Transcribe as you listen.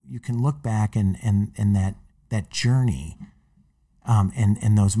you can look back and that journey,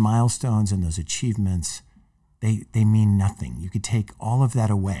 and those milestones and those achievements, they mean nothing. You could take all of that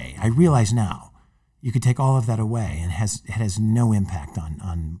away. I realize now, you could take all of that away, and it has no impact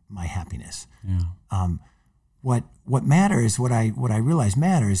on my happiness. Yeah. What matters, what I realize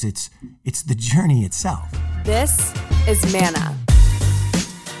matters, it's the journey itself. This is MANNA.